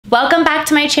Welcome back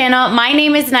to my channel. My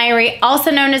name is Nayri, also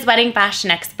known as Wedding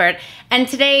Fashion Expert, and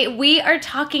today we are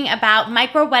talking about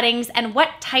micro weddings and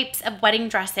what types of wedding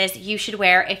dresses you should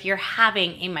wear if you're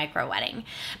having a micro wedding.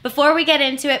 Before we get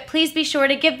into it, please be sure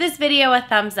to give this video a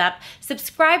thumbs up,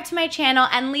 subscribe to my channel,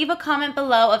 and leave a comment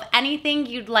below of anything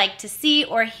you'd like to see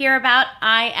or hear about.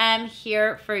 I am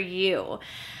here for you.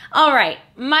 All right,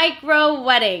 micro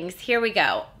weddings, here we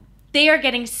go. They are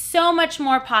getting so much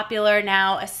more popular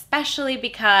now, especially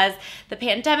because the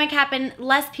pandemic happened,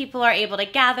 less people are able to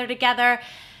gather together.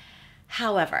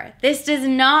 However, this does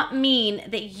not mean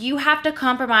that you have to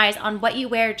compromise on what you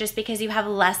wear just because you have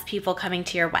less people coming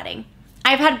to your wedding.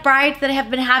 I've had brides that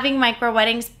have been having micro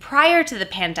weddings prior to the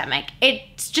pandemic.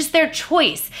 It's just their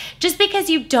choice. Just because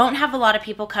you don't have a lot of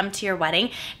people come to your wedding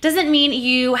doesn't mean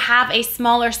you have a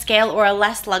smaller scale or a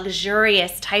less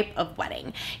luxurious type of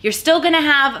wedding. You're still gonna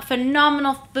have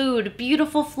phenomenal food,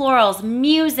 beautiful florals,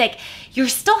 music. You're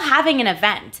still having an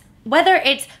event. Whether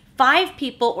it's 5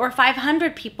 people or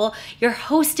 500 people, you're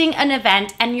hosting an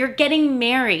event and you're getting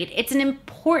married. It's an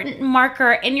important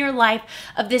marker in your life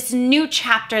of this new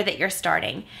chapter that you're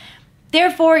starting.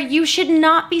 Therefore, you should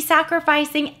not be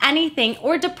sacrificing anything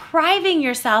or depriving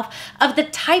yourself of the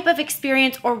type of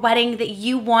experience or wedding that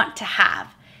you want to have.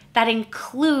 That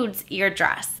includes your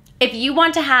dress. If you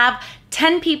want to have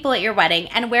 10 people at your wedding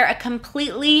and wear a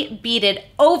completely beaded,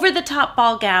 over-the-top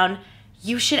ball gown,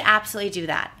 you should absolutely do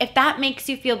that. If that makes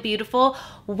you feel beautiful,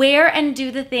 wear and do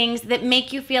the things that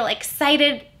make you feel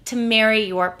excited to marry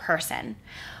your person.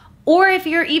 Or if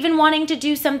you're even wanting to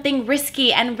do something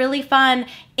risky and really fun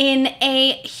in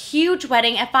a huge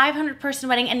wedding, a 500-person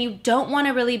wedding, and you don't want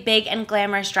a really big and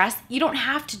glamorous dress, you don't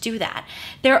have to do that.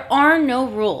 There are no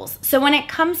rules. So when it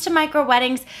comes to micro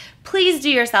weddings, please do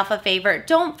yourself a favor.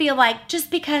 Don't feel like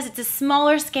just because it's a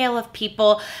smaller scale of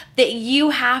people that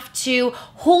you have to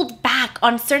hold back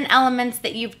on certain elements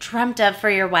that you've dreamt of for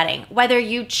your wedding. Whether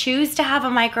you choose to have a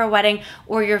micro wedding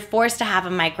or you're forced to have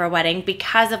a micro wedding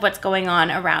because of what's going on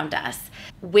around us.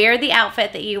 Wear the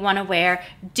outfit that you want to wear.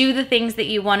 Do the things that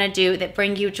you want to do that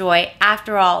bring you joy.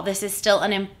 After all, this is still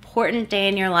an important day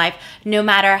in your life, no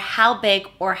matter how big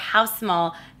or how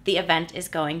small the event is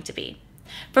going to be.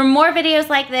 For more videos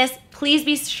like this, please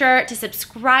be sure to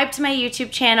subscribe to my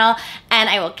YouTube channel, and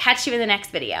I will catch you in the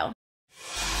next video.